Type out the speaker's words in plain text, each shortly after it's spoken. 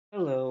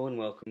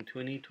welcome to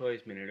an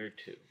Etoys Minute or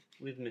Two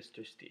with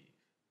Mr. Steve.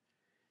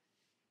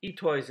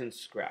 Etoys and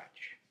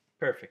Scratch,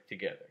 perfect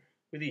together,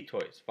 with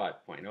Etoys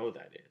 5.0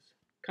 that is,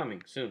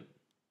 coming soon.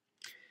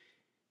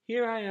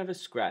 Here I have a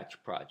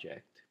Scratch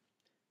project,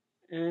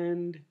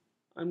 and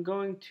I'm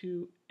going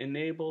to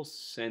enable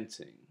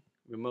sensing,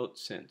 remote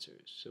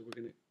sensors. So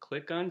we're going to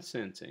click on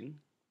sensing.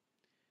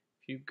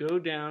 If you go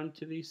down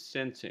to the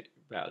sensing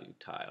value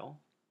tile,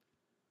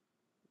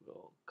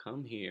 we'll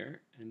come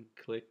here and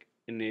click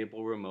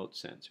Enable Remote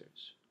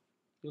Sensors.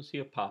 You'll see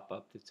a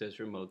pop-up that says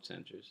Remote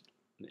Sensors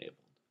Enabled.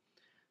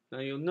 Now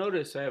you'll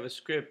notice I have a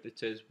script that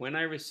says when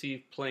I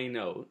receive play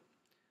note,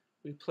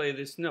 we play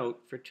this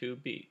note for 2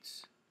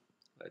 beats.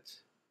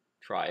 Let's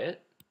try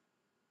it.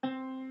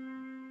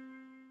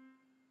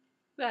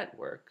 That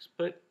works,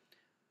 but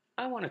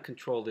I want to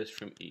control this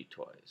from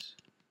Etoys.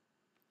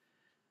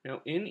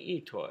 Now in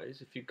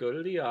Etoys, if you go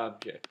to the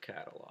Object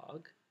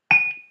Catalog,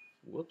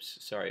 whoops,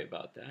 sorry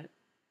about that,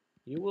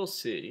 you will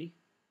see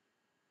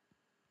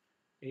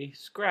a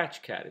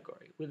Scratch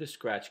category with a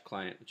Scratch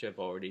client, which I've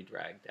already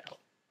dragged out.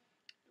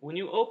 When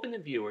you open the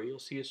viewer, you'll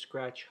see a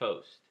Scratch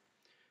host.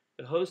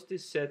 The host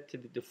is set to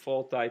the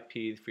default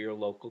IP for your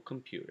local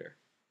computer.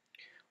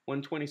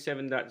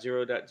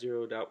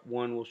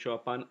 127.0.0.1 will show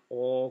up on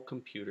all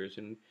computers,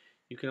 and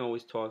you can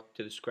always talk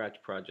to the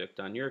Scratch project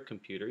on your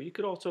computer. You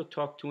could also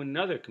talk to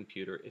another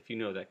computer if you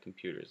know that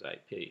computer's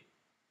IP.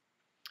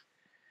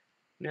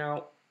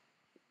 Now,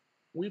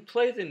 we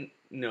play the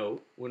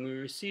note when we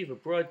receive a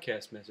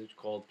broadcast message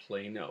called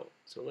play note.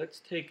 So let's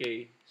take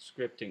a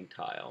scripting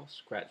tile,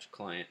 Scratch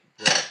client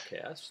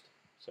broadcast,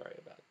 sorry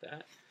about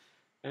that,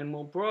 and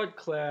we'll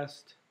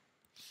broadcast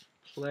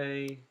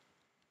play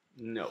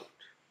note.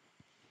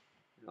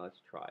 Now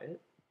let's try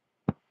it.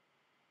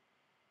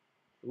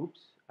 Oops,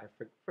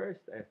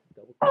 first I have to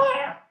double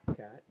click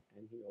cat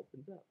and he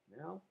opens up.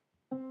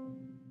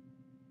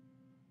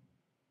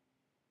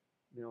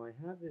 Now I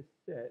have this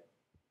set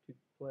to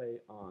play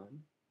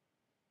on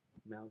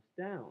mouse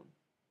down.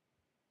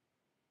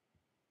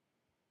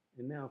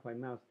 And now if I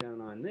mouse down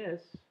on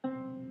this,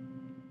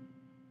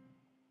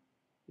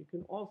 you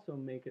can also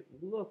make it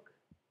look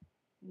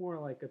more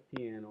like a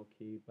piano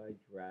key by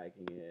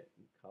dragging it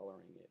and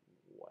coloring it in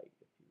white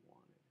if you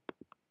wanted,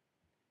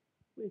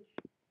 which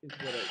is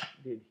what I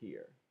did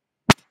here.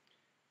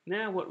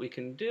 Now what we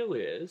can do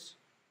is,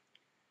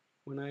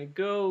 when I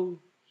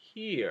go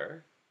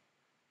here,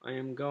 I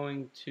am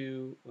going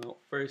to, well,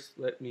 first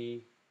let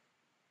me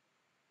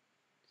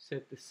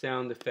set the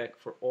sound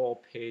effect for all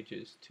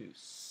pages to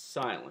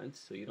silence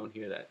so you don't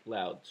hear that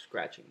loud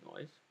scratching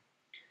noise.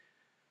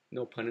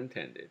 No pun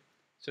intended.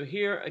 So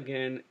here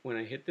again, when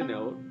I hit the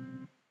note,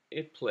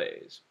 it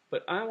plays.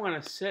 But I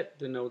want to set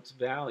the note's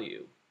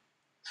value.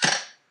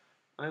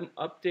 I'm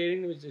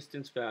updating the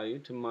resistance value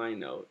to my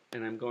note,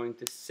 and I'm going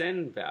to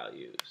send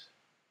values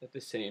at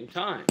the same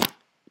time.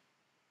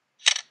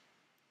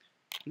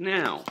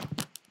 Now,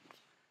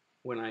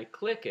 when I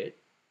click it,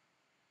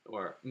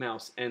 or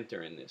mouse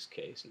enter in this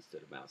case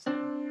instead of mouse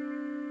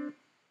down.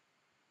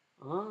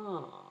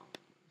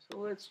 So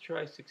let's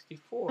try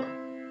 64.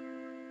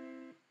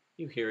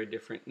 You hear a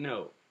different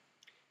note.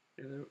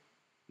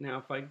 Now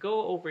if I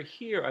go over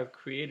here, I've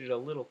created a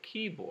little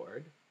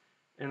keyboard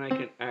and I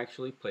can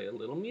actually play a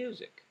little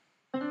music.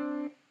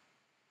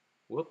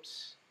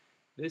 Whoops.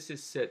 This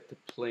is set to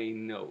play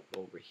note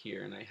over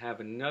here, and I have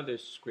another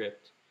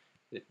script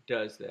that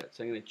does that.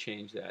 So I'm going to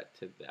change that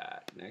to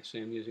that. And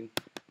actually I'm using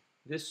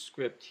this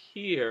script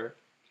here.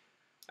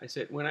 I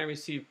said when I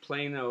receive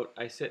play note,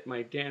 I set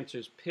my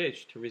dancer's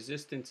pitch to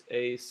resistance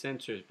A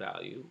sensor's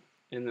value,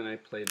 and then I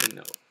play the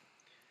note.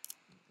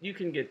 You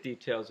can get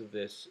details of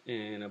this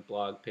in a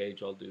blog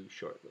page I'll do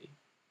shortly.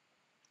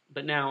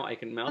 But now I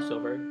can mouse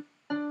over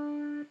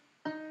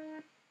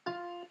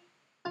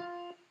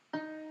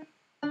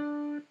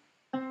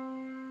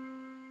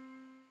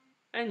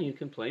and you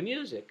can play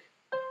music.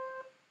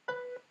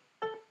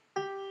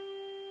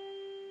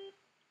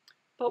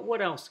 But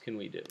what else can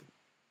we do?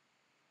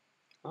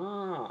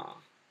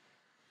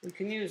 We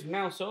can use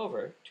mouse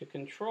over to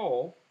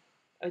control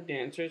a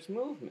dancer's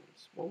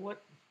movements. Well,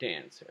 what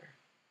dancer?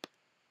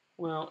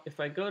 Well, if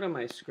I go to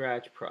my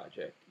Scratch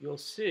project, you'll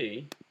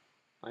see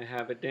I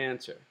have a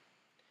dancer.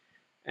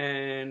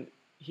 And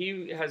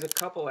he has a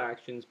couple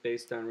actions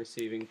based on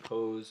receiving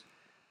pose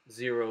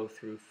 0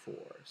 through 4.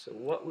 So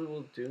what we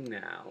will do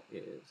now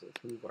is,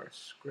 let's move our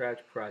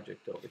Scratch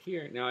project over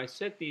here. Now I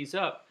set these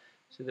up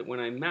so that when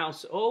I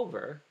mouse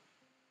over,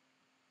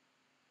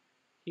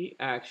 he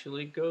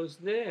actually goes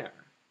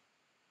there.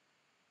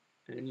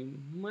 And you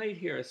might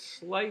hear a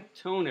slight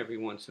tone every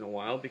once in a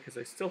while because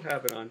I still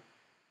have it on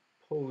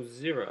pose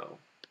 0.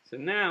 So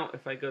now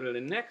if I go to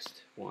the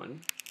next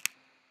one,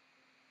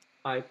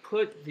 I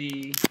put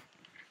the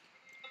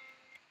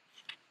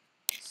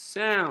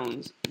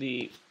sounds,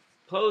 the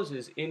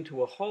poses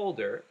into a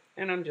holder,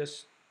 and I'm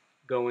just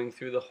going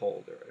through the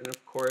holder. And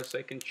of course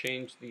I can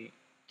change the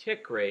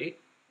tick rate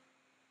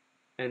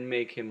and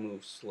make him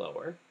move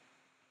slower.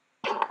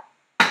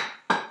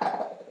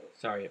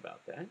 Sorry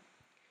about that.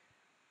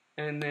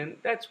 And then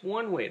that's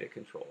one way to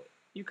control it.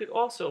 You could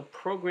also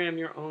program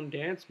your own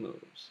dance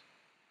moves.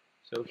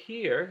 So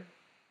here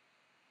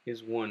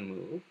is one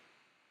move,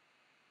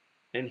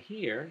 and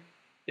here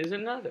is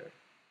another.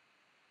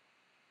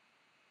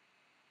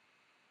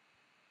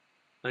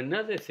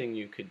 Another thing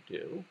you could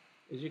do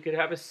is you could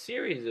have a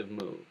series of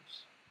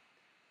moves.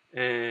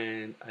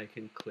 And I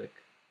can click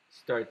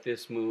start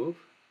this move,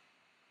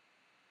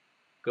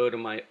 go to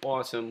my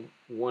awesome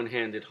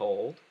one-handed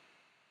hold.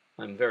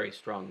 I'm very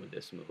strong with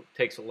this move.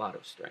 Takes a lot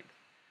of strength.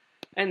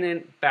 And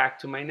then back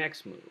to my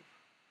next move.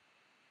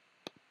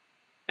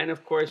 And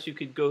of course, you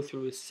could go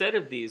through a set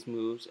of these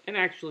moves and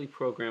actually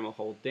program a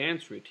whole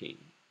dance routine.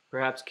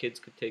 Perhaps kids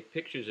could take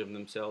pictures of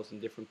themselves in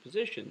different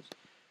positions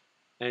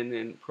and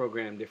then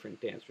program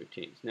different dance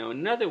routines. Now,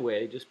 another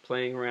way, just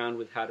playing around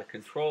with how to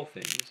control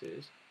things,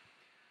 is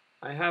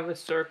I have a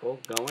circle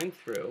going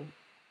through,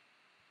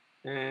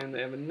 and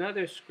I have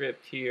another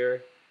script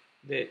here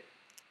that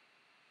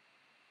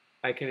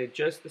I can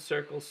adjust the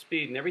circle's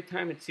speed, and every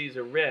time it sees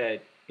a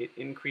red, it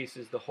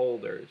increases the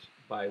holders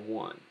by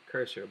 1,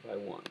 cursor by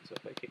 1. So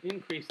if I can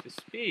increase the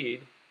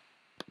speed,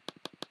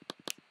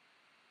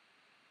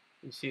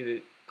 you see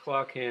the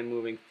clock hand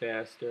moving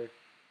faster,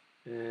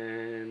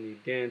 and the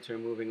dancer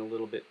moving a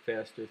little bit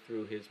faster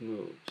through his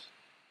moves.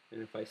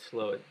 And if I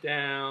slow it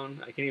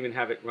down, I can even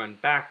have it run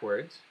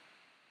backwards,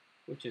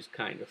 which is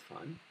kind of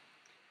fun.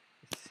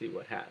 Let's see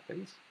what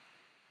happens.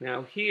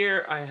 Now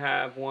here I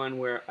have one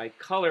where I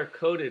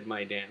color-coded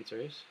my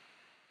dancers,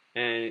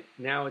 and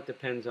now it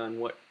depends on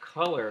what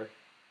color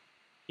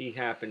he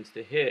happens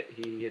to hit.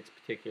 He hits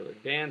a particular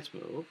dance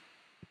move.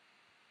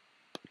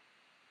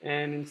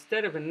 And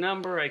instead of a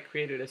number, I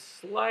created a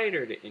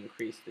slider to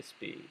increase the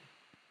speed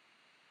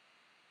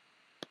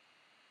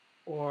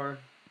or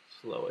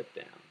slow it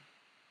down.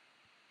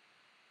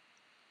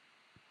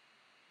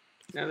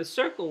 Now the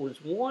circle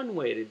was one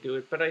way to do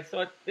it, but I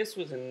thought this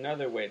was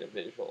another way to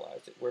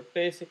visualize it, where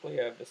basically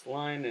I have this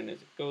line, and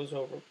as it goes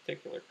over a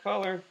particular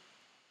color,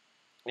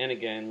 and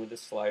again with the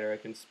slider I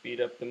can speed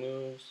up the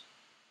moves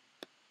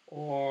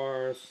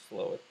or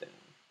slow it down.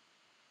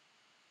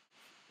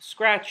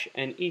 Scratch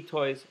and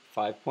Etoys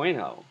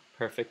 5.0,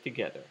 perfect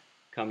together,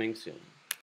 coming soon.